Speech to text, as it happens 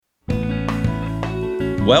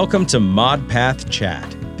Welcome to ModPath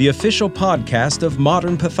Chat, the official podcast of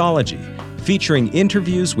modern pathology, featuring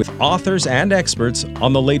interviews with authors and experts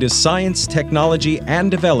on the latest science, technology,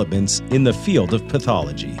 and developments in the field of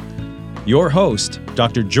pathology. Your host,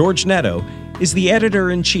 Dr. George Netto, is the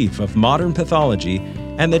editor-in-chief of Modern Pathology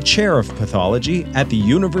and the chair of pathology at the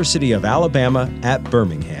University of Alabama at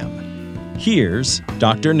Birmingham. Here's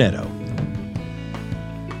Dr. Netto.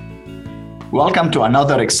 Welcome to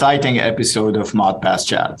another exciting episode of ModPath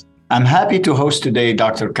Chat. I'm happy to host today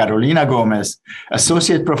Dr. Cavalieri Gomes,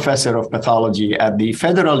 Associate Professor of Pathology at the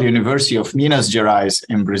Federal University of Minas Gerais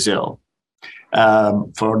in Brazil.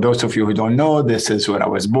 For those of you who don't know, this is where I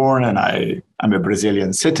was born, and I'm a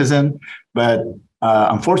Brazilian citizen, but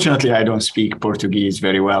unfortunately, I don't speak Portuguese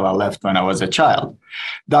very well. I left when I was a child.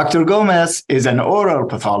 Dr. Gomes is an oral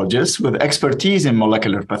pathologist with expertise in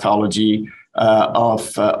molecular pathology of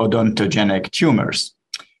odontogenic tumors.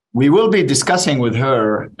 We will be discussing with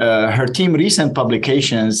her her team recent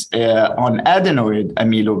publications on adenoid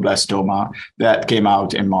ameloblastoma that came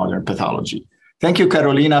out in Modern Pathology. Thank you,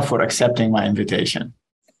 Carolina, for accepting my invitation.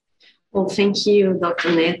 Well, thank you,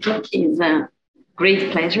 Dr. Netto. It's a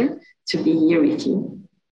great pleasure to be here with you.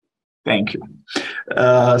 Thank you.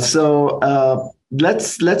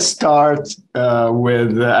 Let's start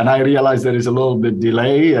with, and I realize there is a little bit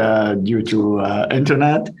delay due to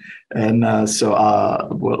internet, and so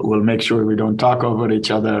we'll make sure we don't talk over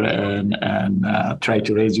each other and try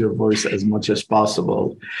to raise your voice as much as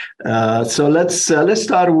possible. So let's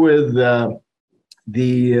start with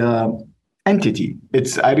the entity.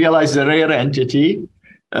 I realize a rare entity.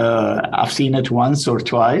 I've seen it once or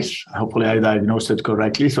twice. Hopefully I diagnosed it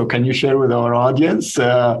correctly. So can you share with our audience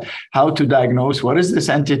how to diagnose? What is this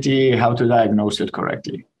entity? How to diagnose it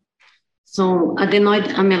correctly? So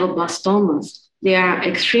adenoid ameloblastomas, they are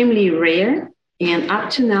extremely rare. And up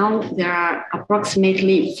to now, there are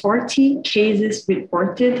approximately 40 cases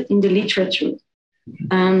reported in the literature.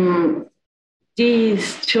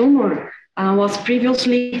 This tumor was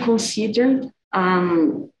previously considered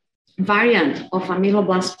variant of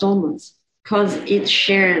ameloblastomas because it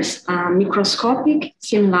shares microscopic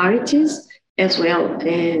similarities as well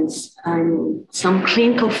as some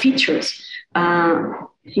clinical features.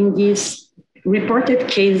 In these reported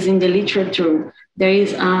cases in the literature, there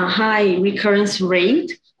is a high recurrence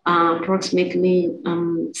rate. Approximately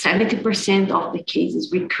 70% of the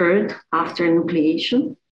cases recurred after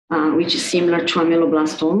nucleation, which is similar to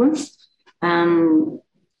ameloblastomas.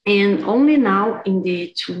 And only now in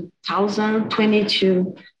the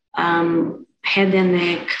 2022 head and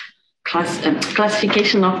neck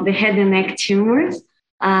classification of the head and neck tumors,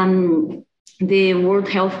 the World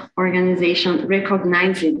Health Organization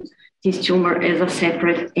recognized this tumor as a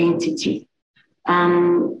separate entity.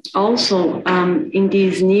 Also, in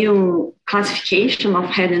this new classification of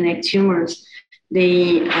head and neck tumors,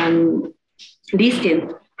 they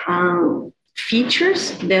listed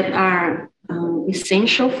features that are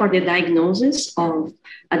essential for the diagnosis of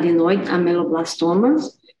adenoid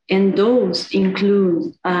ameloblastomas, and those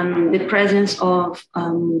include the presence of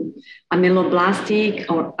ameloblastic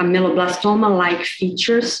or ameloblastoma-like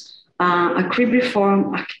features, a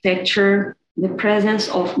cribriform architecture, the presence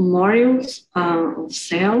of whorls of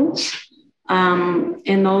cells,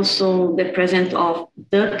 and also the presence of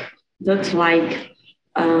duct-like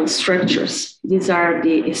structures. These are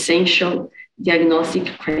the essential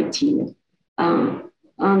diagnostic criteria.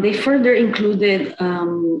 They further included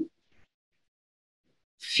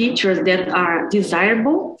features that are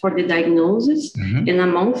desirable for the diagnosis, and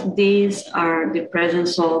amongst these are the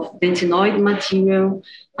presence of dentinoid material,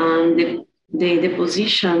 the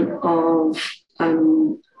deposition of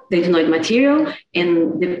dentinoid material,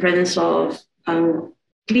 and the presence of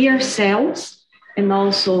clear cells, and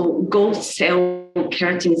also ghost cell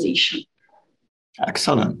keratinization.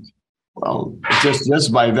 Excellent. Well,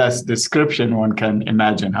 just by this description, one can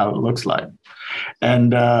imagine how it looks like.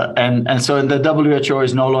 And so the WHO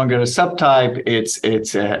is no longer a subtype, it's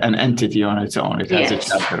an entity on its own. It has a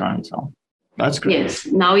chapter on its own. That's great. Yes,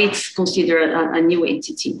 now it's considered a new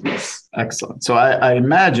entity. Yes. Excellent. So I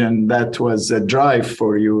imagine that was a drive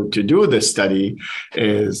for you to do this study,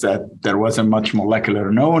 is that there wasn't much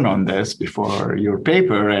molecular known on this before your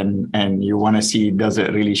paper, and you want to see, does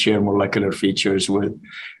it really share molecular features with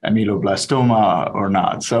ameloblastoma or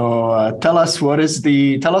not? So tell us a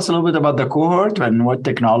little bit about the cohort and what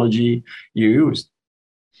technology you used.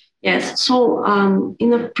 Yes. So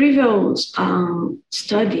in a previous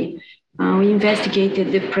study, we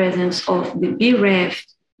investigated the presence of the BRAF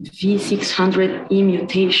V600E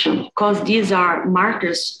mutation, because these are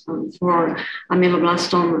markers for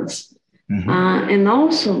ameloblastomas. And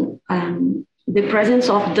also, the presence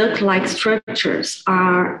of duct-like structures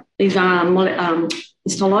is a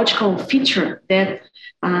histological feature that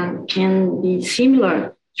can be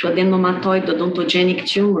similar to adenomatoid odontogenic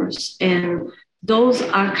tumors. And those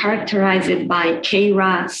are characterized by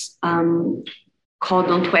KRAS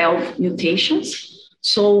codon 12 mutations.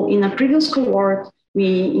 So in a previous cohort,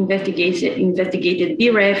 we investigated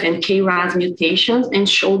BRAF and KRAS mutations and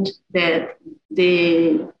showed that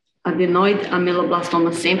the adenoid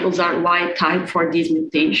ameloblastoma samples are wild type for this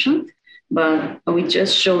mutation, but we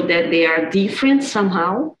just showed that they are different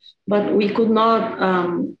somehow, but we could not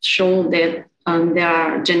show that there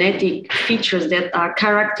are genetic features that are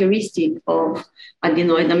characteristic of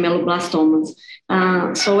adenoid ameloblastomas.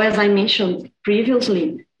 So as I mentioned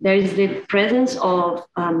previously, there is the presence of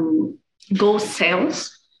ghost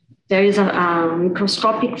cells. There is a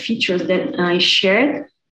microscopic features that I shared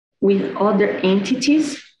with other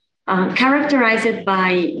entities characterized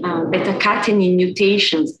by beta-catenin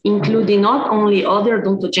mutations, including not only other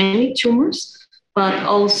odontogenic tumors, but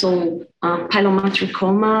also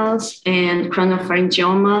pilomatricomas and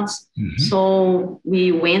craniopharyngiomas. Mm-hmm. So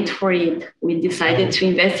we went for it. We decided to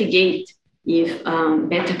investigate if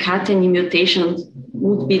beta-catenin mutations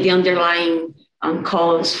would be the underlying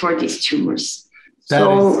cause for these tumors.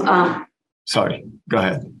 Sorry, go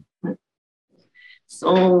ahead.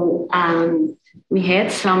 So we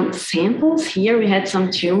had some samples here. We had some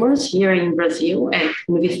tumors here in Brazil at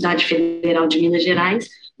Universidade Federal de Minas Gerais,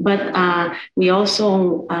 but we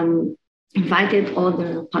also invited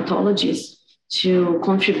other pathologists to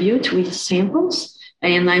contribute with samples.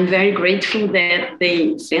 And I'm very grateful that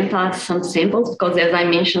they sent us some samples because, as I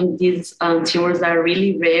mentioned, these tumors are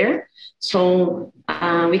really rare. So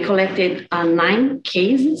we collected 9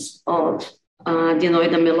 cases of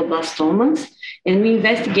adenoid ameloblastomas, and we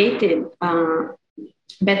investigated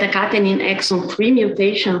beta-catenin exon 3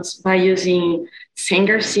 mutations by using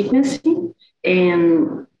Sanger sequencing,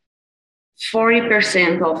 and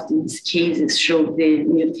 40% of these cases showed the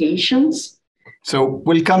mutations. So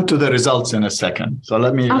we'll come to the results in a second. So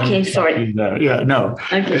let me. Sorry. Yeah, no.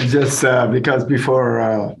 Okay. It's just because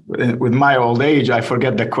before, with my old age, I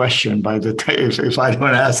forget the question by the time if I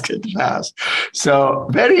don't ask it fast. So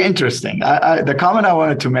very interesting. The comment I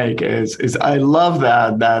wanted to make is I love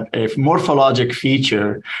that a morphologic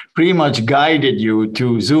feature pretty much guided you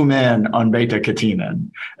to zoom in on beta-catenin.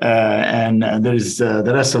 And there's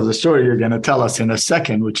the rest of the story you're going to tell us in a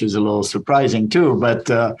second, which is a little surprising too.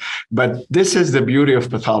 But this is the beauty of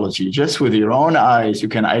pathology. Just with your own eyes, you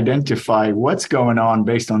can identify what's going on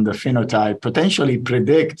based on the phenotype, potentially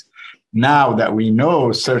predict, now that we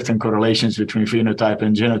know certain correlations between phenotype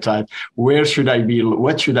and genotype, what should I be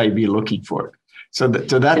looking for? So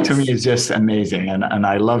that to me is just amazing. And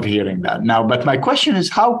I love hearing that. Now, but my question is,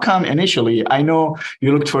 how come initially, I know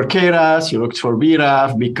you looked for KRAS, you looked for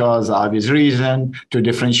BRAF because obvious reason to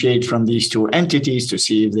differentiate from these two entities to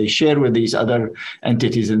see if they share with these other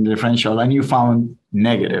entities in the differential, and you found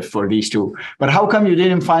negative for these two. But how come you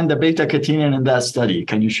didn't find the beta-catenin in that study?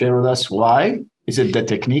 Can you share with us why? Is it the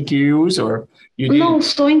technique you use or you didn't? No,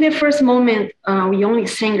 so in the first moment, we only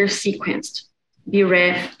Sanger sequenced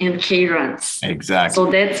BRAF and KRAS. Exactly. So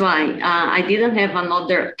that's why I didn't have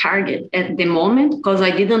another target at the moment because I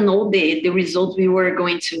didn't know the results we were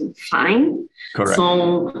going to find. Correct.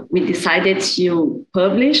 So we decided to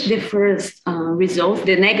publish the first results,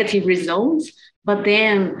 the negative results. But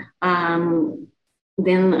then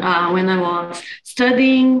when I was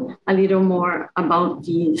studying a little more about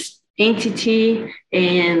this entity,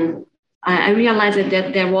 and I realized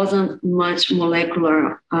that there wasn't much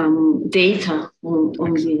molecular data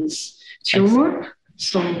on this tumor.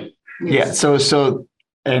 So yes. Yeah, so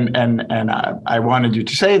and I wanted you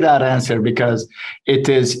to say that answer because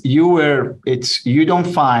you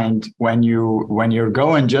don't find when you're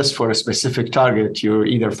going just for a specific target, you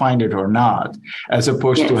either find it or not, as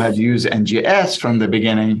opposed to have used NGS from the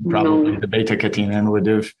beginning. Probably the beta-catenin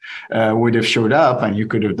would have showed up and you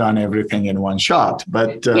could have done everything in one shot.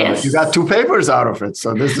 But you got 2 papers out of it,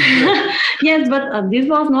 so this is yes, but this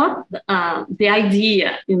was not the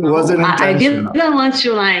idea. It wasn't intentional. I didn't want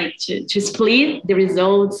to split the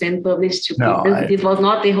results and publish to papers. This was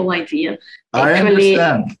not the whole idea. Actually, I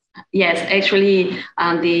understand. Yes, actually,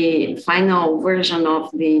 the final version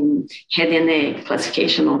of the head and neck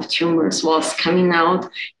classification of tumors was coming out.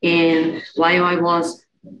 And while I was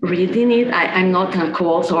reading it, I'm not a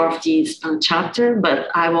co-author of this chapter, but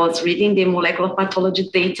I was reading the molecular pathology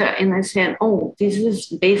data and I said, oh, this is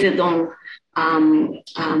based on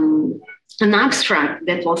an abstract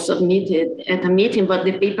that was submitted at a meeting, but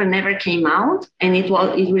the paper never came out, and it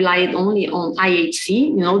relied only on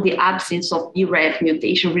IHC. The absence of BRAF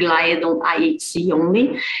mutation relied on IHC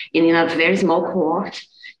only, and in a very small cohort.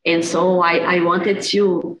 And so I wanted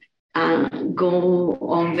to go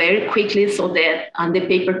on very quickly so that the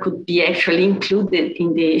paper could be actually included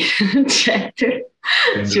in the chapter.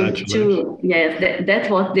 Yes, that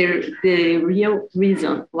was the real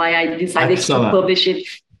reason why I decided to publish it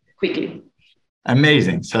quickly.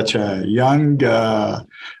 Amazing. Such a young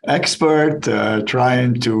expert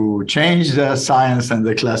trying to change the science and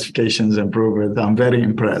the classifications, improve it. I'm very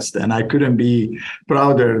impressed. And I couldn't be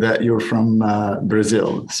prouder that you're from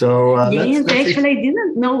Brazil. So yes, actually, I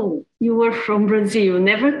didn't know you were from Brazil. You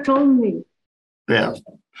never told me. Yeah.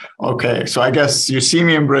 Okay. So I guess you see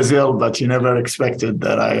me in Brazil, but you never expected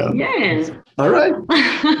that I am. Yes. All right.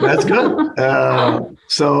 That's good.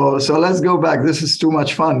 So let's go back. This is too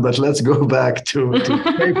much fun, but let's go back to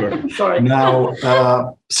the paper. Sorry. Now,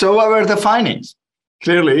 so what were the findings?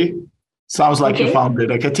 Clearly, sounds like you found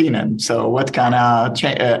beta-catenin. So what kind of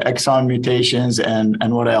exon mutations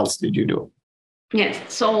and what else did you do? Yes.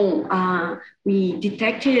 So we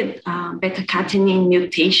detected beta-catenin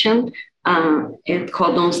mutation at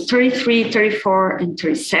codons 33, 34, and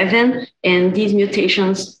 37. And these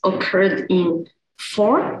mutations occurred in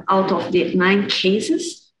 4 out of the 9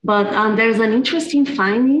 cases. But there's an interesting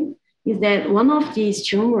finding is that one of these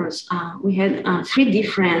tumors, we had 3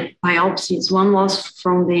 different biopsies. One was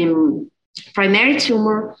from the primary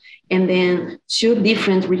tumor, and then 2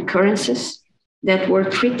 different recurrences that were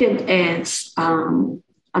treated as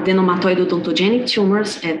adenomatoid odontogenic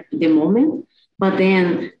tumors at the moment. But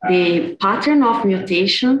then the pattern of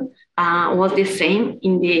mutation was the same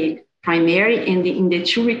in the primary and in the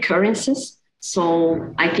 2 recurrences.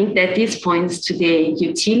 So I think that this points to the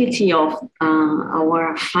utility of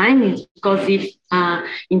our findings, because if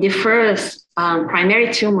in the first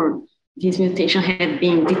primary tumor, this mutation had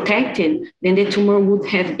been detected, then the tumor would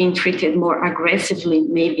have been treated more aggressively,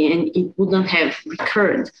 maybe, and it wouldn't have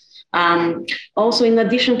recurred. Also, in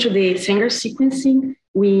addition to the Sanger sequencing,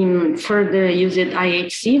 we further used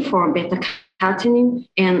IHC for beta-catinin,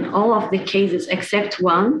 and all of the cases except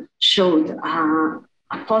one showed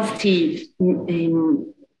a positive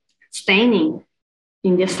staining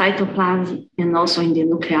in the cytoplasm and also in the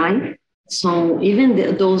nuclei. So even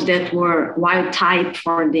those that were wild type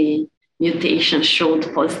for the mutation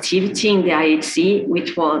showed positivity in the IHC,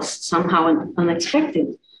 which was somehow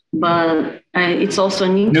unexpected. But it's also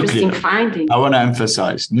an interesting finding. I want to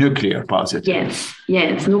emphasize nuclear positivity.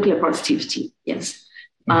 Yes, nuclear positivity, yes.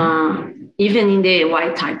 Even in the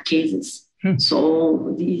wild type cases.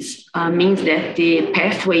 So this means that the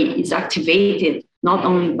pathway is activated not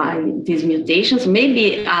only by these mutations,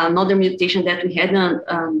 maybe another mutation that we hadn't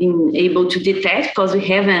been able to detect because we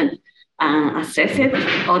haven't assessed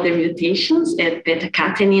other mutations at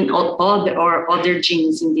beta-catenin or other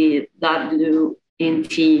genes in the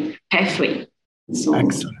WNT pathway. So.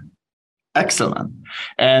 Excellent.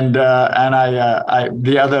 And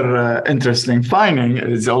the other interesting finding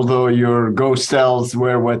is, although your ghost cells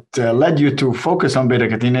were what led you to focus on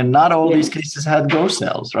beta-catenin, not all these cases had ghost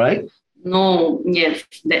cells, right? No, yes,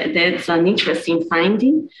 that's an interesting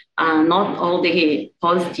finding. Not all the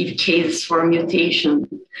positive cases for mutation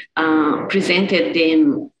presented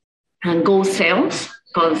them ghost cells,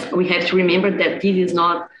 because we have to remember that this is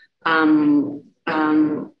not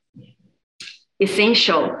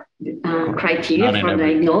essential criteria for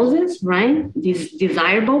diagnosis, right? This is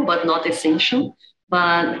desirable, but not essential.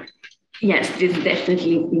 But yes, this is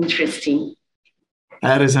definitely interesting.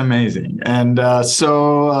 That is amazing. And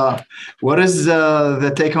so what is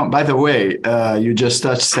the take home? By the way, you just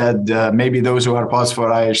said maybe those who are positive for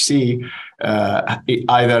IHC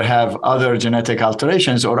either have other genetic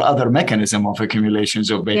alterations or other mechanism of accumulations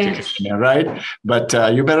of beta-catenin, right? But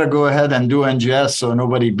you better go ahead and do NGS so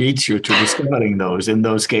nobody beats you to discovering those in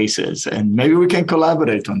those cases. And maybe we can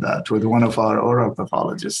collaborate on that with one of our oral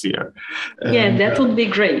pathologists here. Yeah, that would be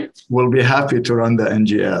great. We'll be happy to run the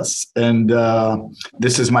NGS. And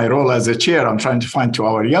this is my role as a chair. I'm trying to find to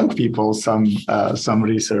our young people some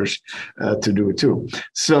research to do too.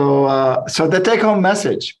 So the take-home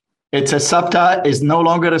message. It's a subtype, is no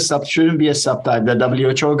longer a shouldn't be a subtype. The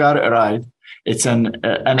WHO got it right. It's an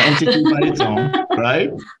entity by its own, right?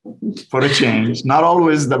 For a change. Not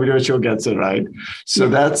always WHO gets it right. So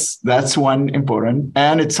that's one important.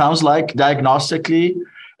 And it sounds like diagnostically,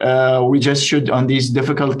 we just should, on these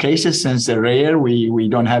difficult cases, since they're rare, we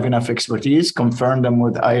don't have enough expertise, confirm them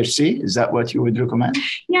with IHC. Is that what you would recommend?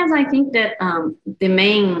 Yes, I think that the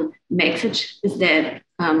main message is that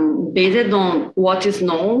based on what is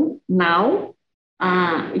known now,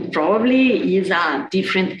 it probably is a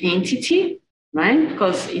different entity, right?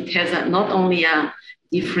 Because it has not only a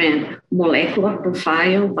different molecular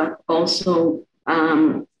profile, but also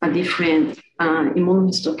a different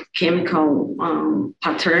immunohistochemical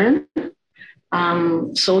pattern.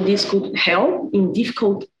 So this could help in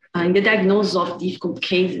the diagnosis of difficult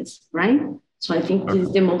cases, right? So I think this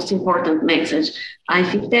is the most important message. I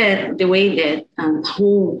think that the way that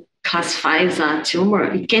who classifies a tumor,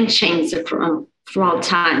 it can change throughout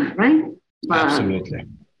time, right? Absolutely.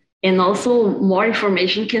 And also more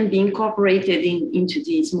information can be incorporated into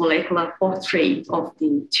this molecular portrait of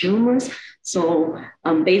the tumors. So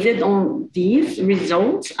based on these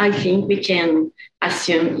results, I think we can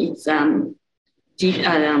assume it's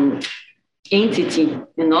entity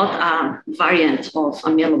and not a variant of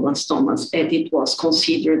ameloblastomas as it was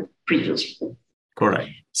considered previously. Correct.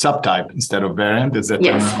 Subtype instead of variant is that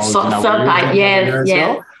subtype.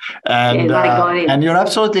 Yes. And you're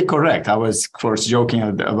absolutely correct. I was, of course, joking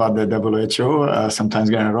about the WHO, sometimes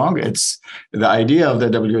getting it wrong. It's the idea of the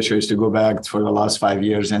WHO is to go back for the last 5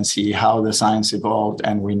 years and see how the science evolved.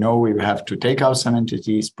 And we know we have to take out some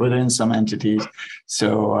entities, put in some entities.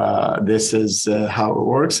 So this is how it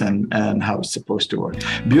works and how it's supposed to work.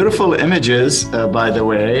 Beautiful images, by the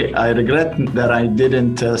way. I regret that I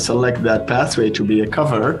didn't select that pathway to be a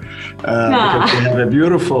cover because we have a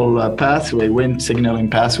beautiful pathway, Wnt signaling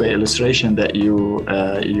pathway illustration that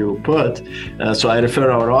you put. So I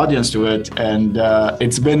refer our audience to it, and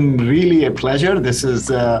it's been really a pleasure. This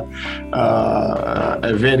is a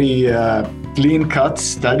very clean-cut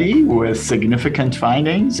study with significant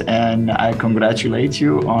findings, and I congratulate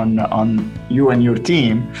you on you and your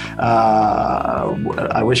team.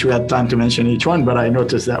 I wish we had time to mention each one, but I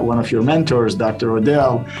noticed that one of your mentors, Dr.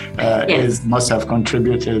 Odell, must have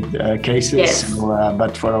contributed cases. Yes. So,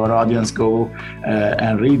 but for our audience, go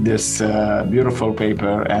and read this beautiful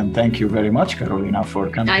paper. And thank you very much, Carolina, for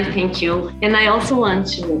coming. I thank you. And I also want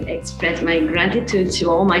to express my gratitude to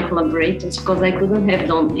all my collaborators, because I couldn't have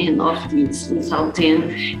done enough of this without them,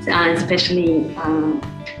 especially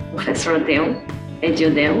Professor Odell,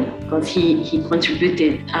 because he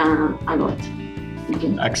contributed a lot.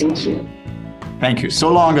 Excellent. Thank you. Thank you.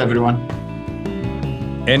 So long, everyone.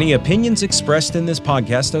 Any opinions expressed in this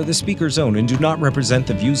podcast are the speaker's own and do not represent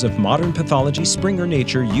the views of Modern Pathology, Springer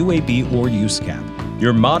Nature, UAB, or USCAP.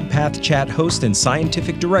 Your ModPath Chat host and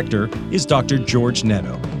scientific director is Dr. George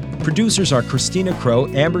Netto. Producers are Christina Crow,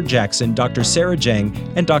 Amber Jackson, Dr. Sarah Jang,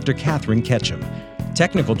 and Dr. Catherine Ketchum.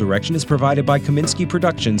 Technical direction is provided by Kaminsky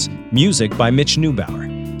Productions, music by Mitch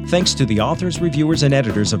Neubauer. Thanks to the authors, reviewers, and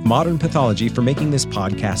editors of Modern Pathology for making this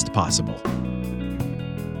podcast possible.